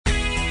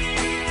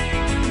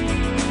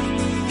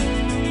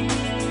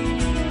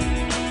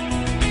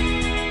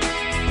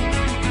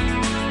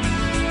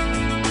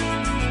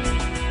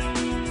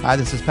Hi,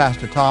 this is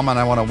Pastor Tom, and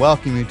I want to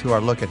welcome you to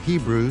our look at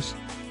Hebrews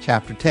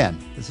chapter 10.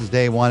 This is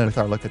day one with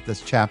our look at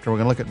this chapter. We're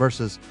going to look at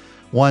verses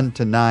 1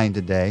 to 9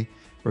 today.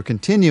 We're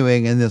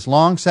continuing in this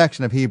long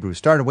section of Hebrews,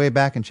 started way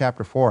back in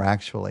chapter 4,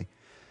 actually.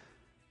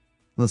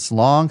 This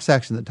long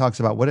section that talks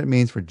about what it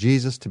means for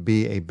Jesus to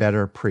be a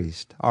better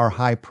priest, our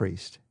high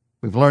priest.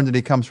 We've learned that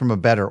he comes from a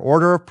better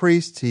order of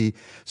priests. He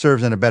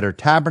serves in a better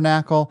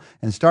tabernacle.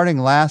 And starting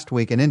last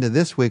week and into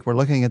this week, we're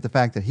looking at the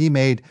fact that he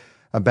made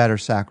a better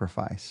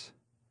sacrifice.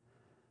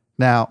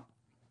 Now,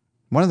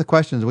 one of the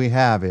questions we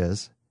have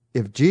is,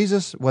 if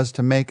Jesus was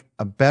to make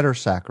a better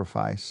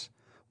sacrifice,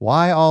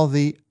 why all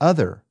the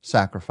other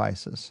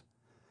sacrifices?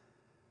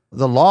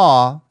 The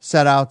law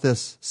set out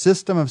this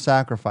system of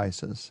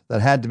sacrifices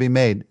that had to be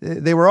made.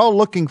 They were all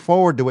looking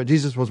forward to what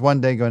Jesus was one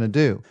day going to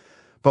do.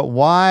 But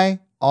why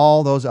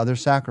all those other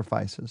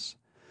sacrifices?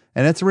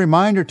 And it's a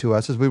reminder to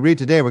us, as we read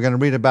today, we're going to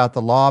read about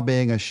the law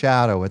being a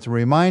shadow. It's a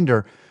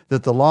reminder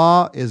that the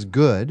law is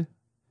good.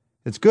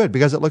 It's good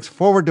because it looks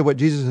forward to what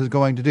Jesus is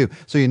going to do.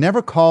 So you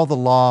never call the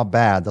law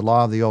bad, the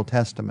law of the Old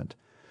Testament.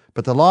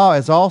 But the law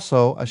is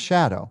also a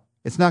shadow.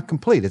 It's not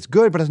complete. It's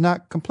good, but it's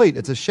not complete.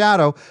 It's a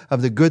shadow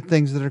of the good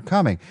things that are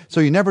coming. So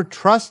you never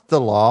trust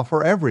the law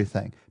for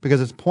everything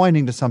because it's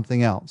pointing to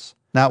something else.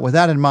 Now, with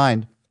that in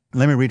mind,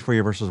 let me read for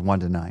you verses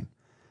 1 to 9.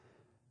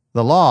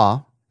 The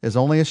law is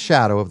only a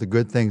shadow of the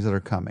good things that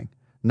are coming,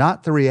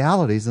 not the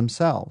realities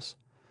themselves.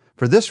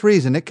 For this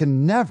reason, it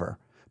can never,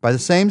 by the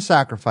same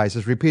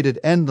sacrifices repeated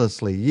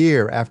endlessly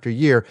year after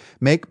year,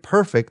 make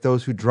perfect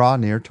those who draw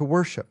near to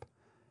worship.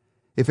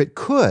 If it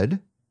could,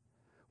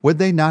 would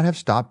they not have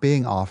stopped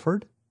being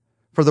offered?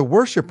 For the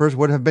worshippers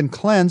would have been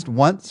cleansed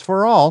once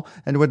for all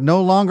and would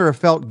no longer have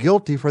felt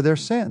guilty for their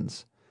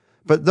sins.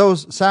 But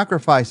those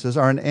sacrifices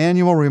are an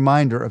annual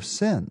reminder of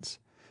sins,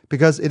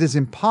 because it is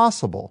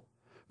impossible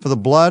for the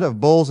blood of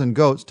bulls and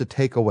goats to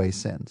take away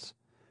sins.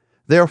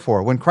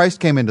 Therefore, when Christ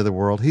came into the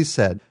world, he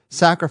said,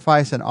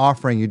 "Sacrifice and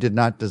offering you did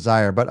not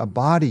desire, but a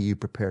body you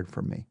prepared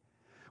for me.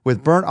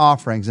 With burnt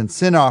offerings and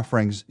sin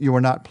offerings you were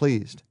not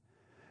pleased.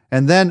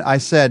 And then I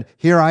said,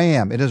 Here I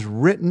am. It is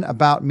written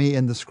about me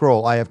in the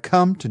scroll. I have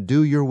come to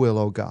do your will,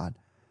 O God."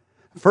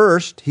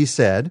 First, he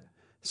said,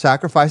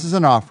 "Sacrifices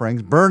and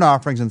offerings, burnt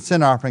offerings and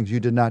sin offerings you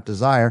did not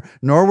desire,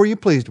 nor were you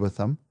pleased with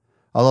them,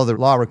 although the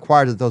law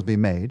required that those be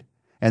made."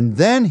 And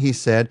then he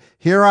said,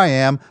 "Here I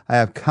am. I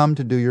have come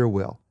to do your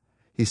will."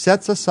 He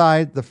sets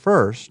aside the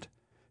first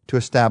to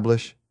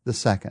establish the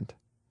second.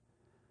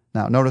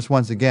 Now, notice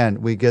once again,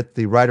 we get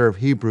the writer of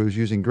Hebrews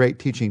using great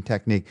teaching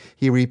technique.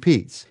 He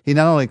repeats. He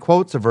not only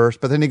quotes a verse,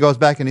 but then he goes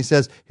back and he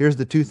says, here's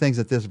the two things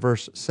that this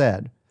verse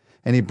said.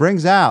 And he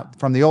brings out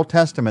from the Old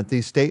Testament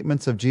these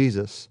statements of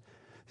Jesus,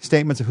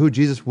 statements of who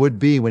Jesus would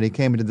be when he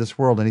came into this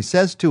world. And he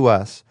says to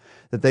us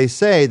that they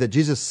say that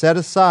Jesus set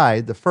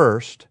aside the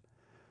first,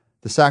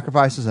 the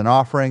sacrifices and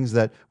offerings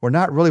that were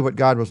not really what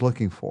God was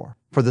looking for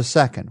the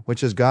second,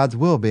 which is God's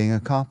will being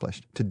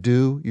accomplished, to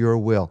do your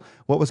will.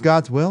 What was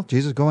God's will?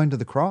 Jesus going to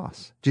the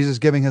cross. Jesus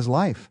giving his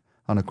life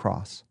on a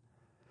cross.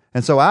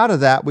 And so out of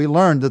that, we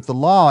learned that the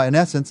law, in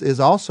essence, is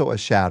also a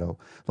shadow.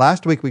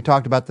 Last week, we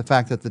talked about the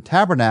fact that the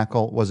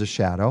tabernacle was a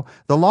shadow.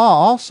 The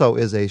law also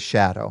is a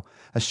shadow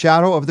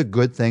of the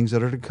good things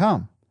that are to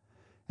come.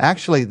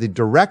 Actually, the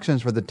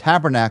directions for the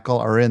tabernacle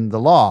are in the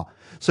law.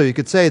 So you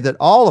could say that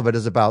all of it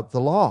is about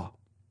the law.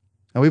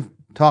 And we've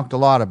talked a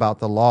lot about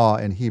the law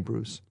in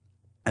Hebrews.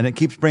 And it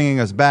keeps bringing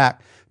us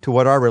back to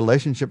what our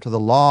relationship to the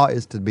law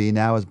is to be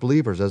now as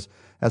believers,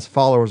 as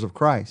followers of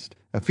Christ.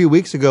 A few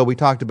weeks ago, we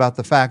talked about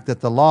the fact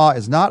that the law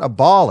is not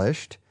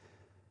abolished,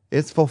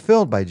 it's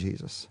fulfilled by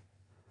Jesus.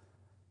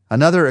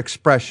 Another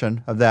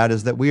expression of that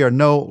is that we are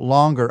no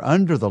longer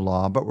under the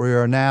law, but we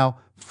are now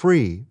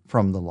free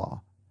from the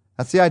law.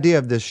 That's the idea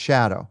of this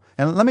shadow.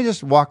 And let me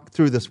just walk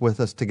through this with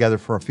us together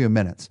for a few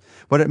minutes.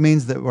 What it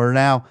means that we're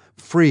now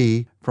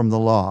free from the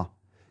law.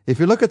 If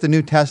you look at the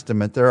New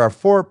Testament, there are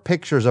 4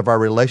 pictures of our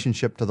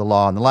relationship to the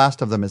law, and the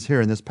last of them is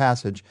here in this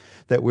passage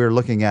that we're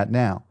looking at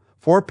now.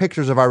 4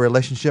 pictures of our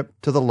relationship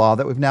to the law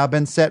that we've now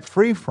been set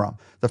free from.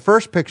 The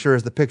first picture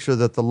is the picture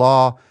that the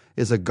law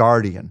is a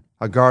guardian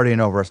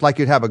over us, like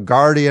you'd have a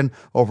guardian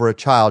over a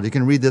child. You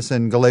can read this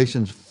in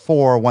Galatians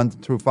 4, 1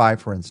 through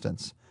 5, for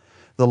instance.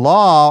 The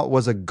law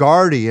was a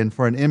guardian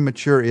for an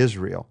immature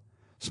Israel.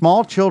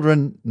 Small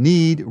children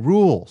need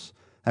rules.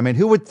 I mean,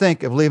 who would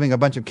think of leaving a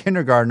bunch of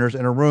kindergartners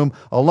in a room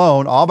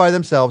alone, all by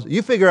themselves?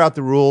 You figure out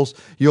the rules,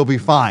 you'll be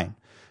fine.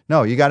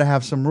 No, you got to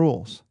have some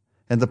rules.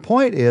 And the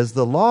point is,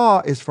 the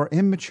law is for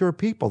immature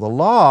people. The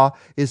law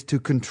is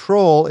to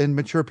control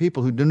immature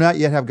people who do not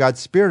yet have God's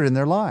Spirit in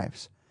their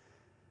lives.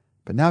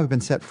 But now we've been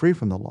set free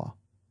from the law.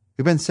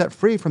 We've been set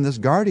free from this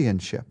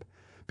guardianship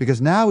because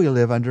now we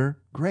live under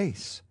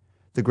grace,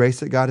 the grace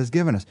that God has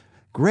given us.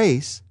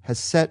 Grace has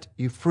set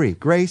you free.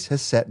 Grace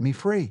has set me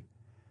free.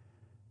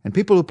 And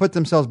people who put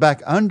themselves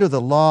back under the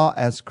law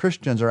as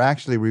Christians are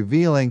actually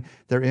revealing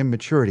their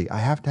immaturity. I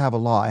have to have a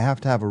law. I have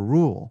to have a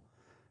rule.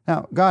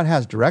 Now, God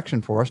has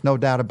direction for us, no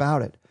doubt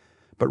about it.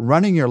 But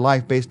running your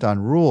life based on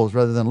rules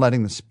rather than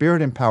letting the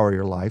Spirit empower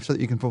your life so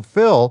that you can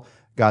fulfill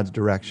God's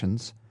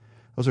directions.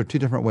 Those are two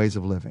different ways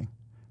of living.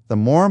 The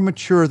more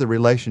mature the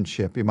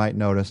relationship, you might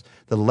notice,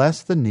 the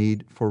less the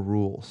need for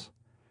rules.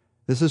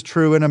 This is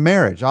true in a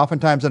marriage.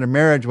 Oftentimes in a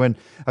marriage, when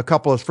a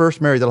couple is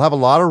first married, they'll have a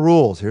lot of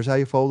rules. Here's how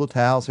you fold the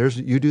towels. Here's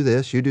you do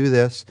this, you do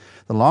this.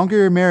 The longer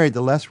you're married,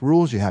 the less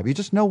rules you have. You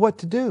just know what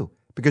to do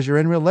because you're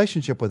in a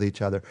relationship with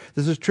each other.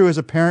 This is true as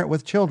a parent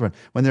with children.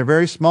 When they're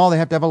very small, they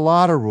have to have a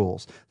lot of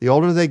rules. The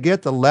older they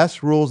get, the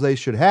less rules they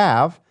should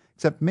have,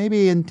 except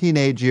maybe in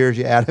teenage years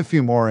you add a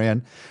few more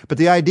in. But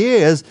the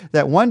idea is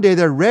that one day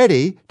they're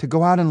ready to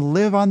go out and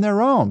live on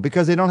their own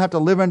because they don't have to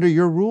live under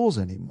your rules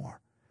anymore.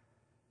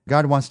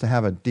 God wants to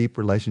have a deep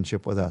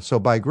relationship with us. So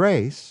by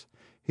grace,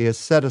 He has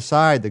set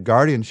aside the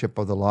guardianship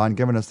of the law and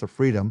given us the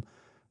freedom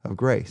of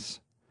grace.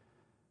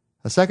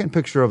 A second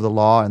picture of the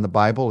law in the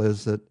Bible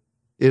is that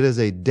it is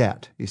a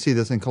debt. You see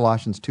this in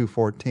Colossians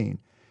 2:14.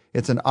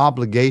 It's an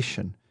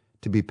obligation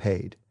to be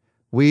paid.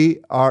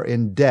 We are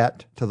in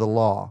debt to the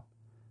law.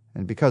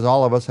 And because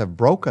all of us have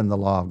broken the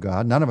law of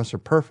God, none of us are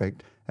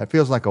perfect, that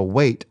feels like a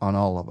weight on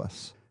all of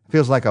us. It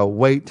feels like a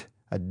weight,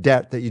 a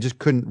debt that you just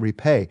couldn't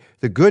repay.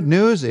 The good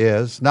news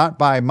is, not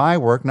by my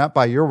work, not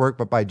by your work,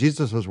 but by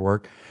Jesus'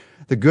 work,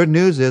 the good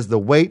news is the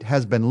weight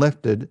has been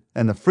lifted,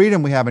 and the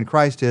freedom we have in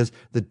Christ is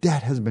the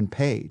debt has been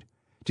paid.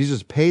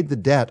 Jesus paid the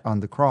debt on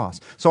the cross.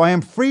 So I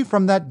am free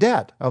from that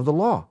debt of the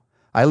law.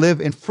 I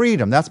live in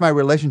freedom. That's my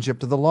relationship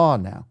to the law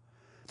now.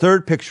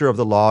 Third picture of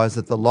the law is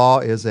that the law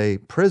is a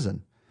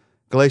prison.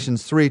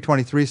 Galatians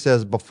 3:23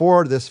 says,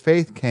 before this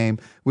faith came,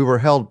 we were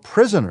held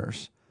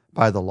prisoners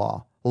by the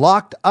law,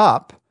 locked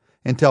up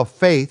until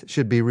faith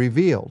should be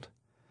revealed.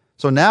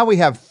 So now we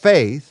have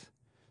faith.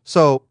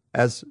 So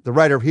as the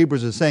writer of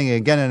Hebrews is saying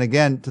again and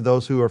again to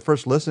those who are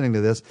first listening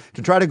to this,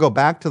 to try to go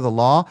back to the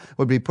law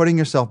would be putting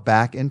yourself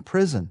back in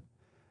prison.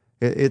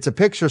 It's a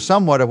picture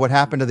somewhat of what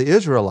happened to the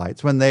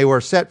Israelites when they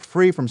were set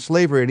free from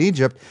slavery in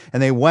Egypt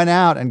and they went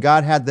out and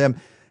God had them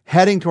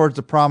heading towards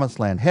the promised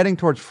land, heading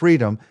towards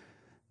freedom.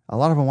 A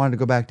lot of them wanted to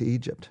go back to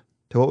Egypt,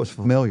 to what was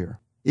familiar.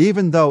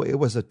 Even though it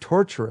was a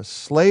torturous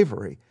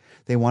slavery,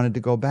 they wanted to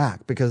go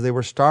back because they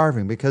were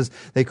starving, because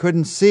they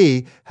couldn't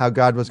see how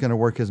God was going to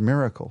work His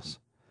miracles.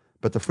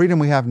 But the freedom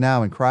we have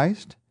now in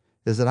Christ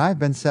is that I've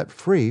been set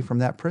free from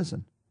that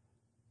prison.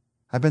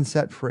 I've been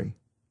set free.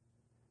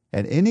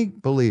 And any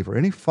believer,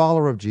 any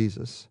follower of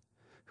Jesus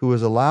who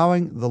is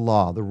allowing the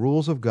law, the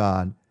rules of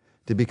God,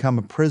 to become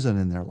a prison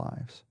in their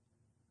lives,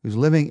 who's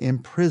living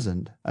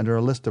imprisoned under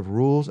a list of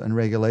rules and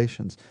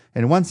regulations.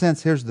 In one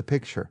sense, here's the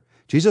picture.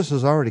 Jesus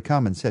has already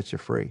come and set you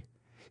free.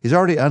 He's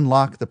already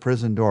unlocked the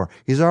prison door.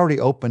 He's already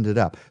opened it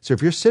up. So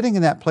if you're sitting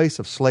in that place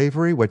of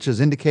slavery, which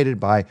is indicated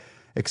by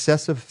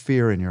excessive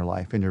fear in your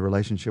life, in your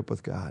relationship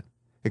with God,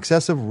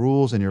 excessive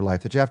rules in your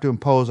life that you have to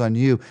impose on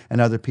you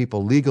and other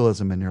people,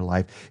 legalism in your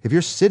life, if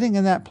you're sitting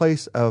in that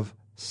place of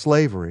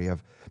slavery,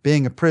 of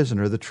being a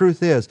prisoner, the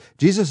truth is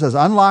Jesus has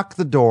unlocked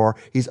the door,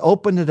 He's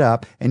opened it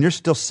up, and you're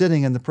still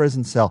sitting in the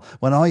prison cell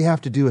when all you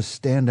have to do is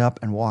stand up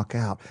and walk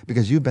out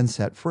because you've been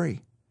set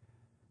free.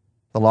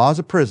 The law is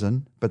a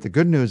prison, but the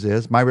good news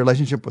is my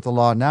relationship with the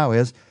law now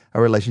is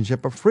a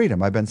relationship of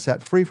freedom. I've been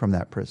set free from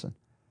that prison.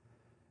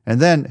 And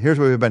then here's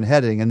where we've been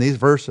heading in these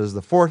verses.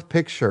 The fourth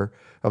picture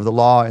of the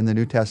law in the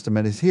New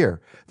Testament is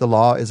here. The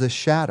law is a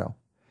shadow.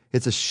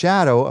 It's a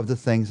shadow of the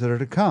things that are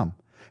to come.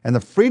 And the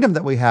freedom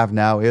that we have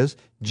now is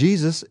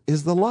Jesus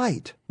is the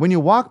light. When you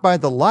walk by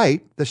the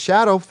light, the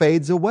shadow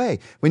fades away.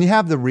 When you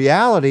have the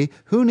reality,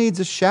 who needs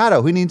a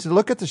shadow? Who needs to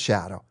look at the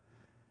shadow?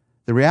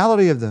 The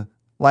reality of the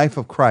life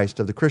of Christ,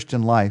 of the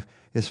Christian life,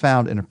 is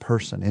found in a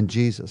person, in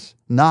Jesus,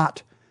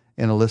 not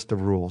in a list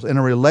of rules, in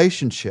a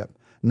relationship,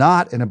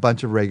 not in a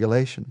bunch of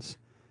regulations.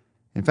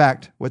 In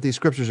fact, what these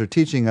scriptures are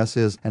teaching us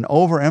is an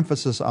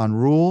overemphasis on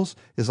rules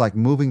is like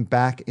moving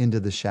back into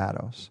the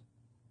shadows.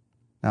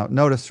 Now,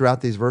 notice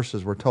throughout these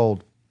verses we're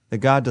told that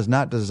God does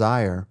not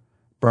desire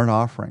burnt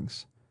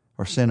offerings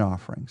or sin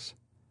offerings.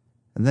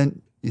 And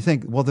then you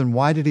think, well, then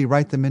why did He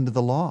write them into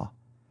the law?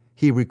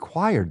 He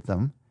required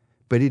them,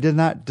 but He did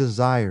not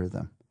desire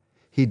them.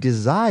 He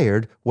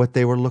desired what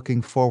they were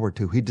looking forward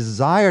to. He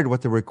desired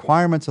what the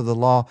requirements of the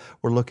law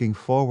were looking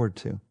forward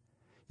to.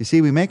 You see,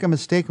 we make a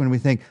mistake when we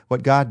think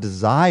what God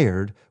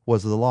desired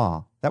was the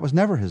law. That was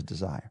never His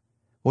desire.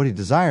 What He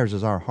desires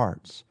is our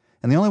hearts.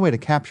 And the only way to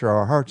capture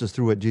our hearts is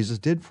through what Jesus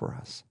did for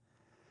us.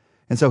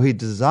 And so He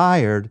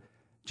desired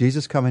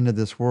Jesus come into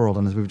this world,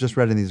 and as we've just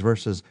read in these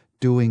verses,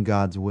 doing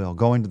God's will,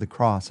 going to the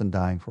cross and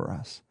dying for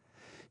us.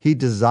 He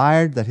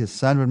desired that His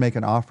Son would make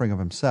an offering of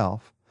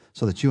Himself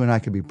so that you and I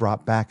could be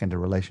brought back into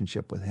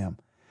relationship with Him.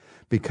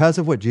 Because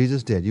of what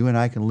Jesus did, you and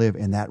I can live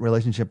in that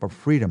relationship of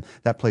freedom,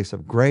 that place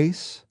of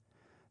grace,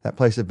 that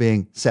place of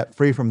being set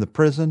free from the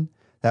prison,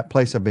 that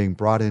place of being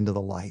brought into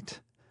the light.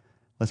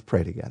 Let's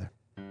pray together.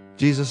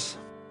 Jesus,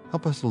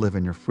 help us to live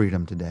in Your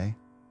freedom today,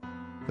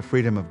 the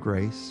freedom of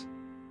grace,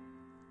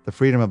 the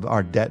freedom of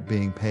our debt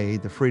being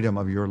paid, the freedom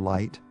of Your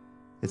light.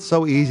 It's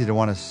so easy to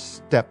want to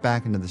step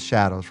back into the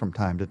shadows from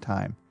time to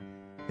time.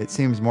 It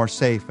seems more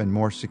safe and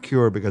more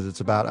secure because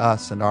it's about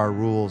us and our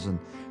rules and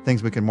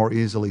things we can more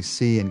easily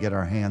see and get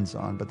our hands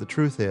on. But the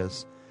truth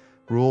is,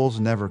 rules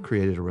never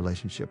created a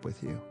relationship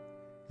with you.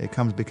 It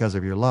comes because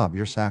of your love,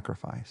 your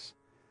sacrifice.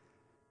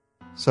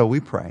 So we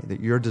pray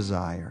that your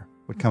desire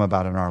would come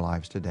about in our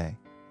lives today.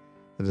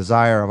 The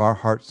desire of our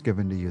hearts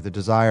given to you, the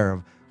desire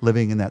of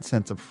living in that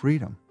sense of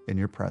freedom in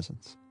your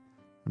presence.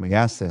 And we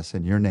ask this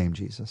in your name,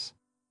 Jesus.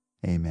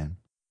 Amen.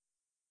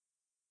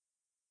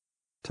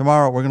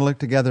 Tomorrow we're going to look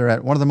together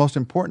at one of the most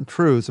important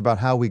truths about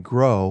how we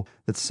grow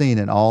that's seen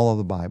in all of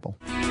the Bible.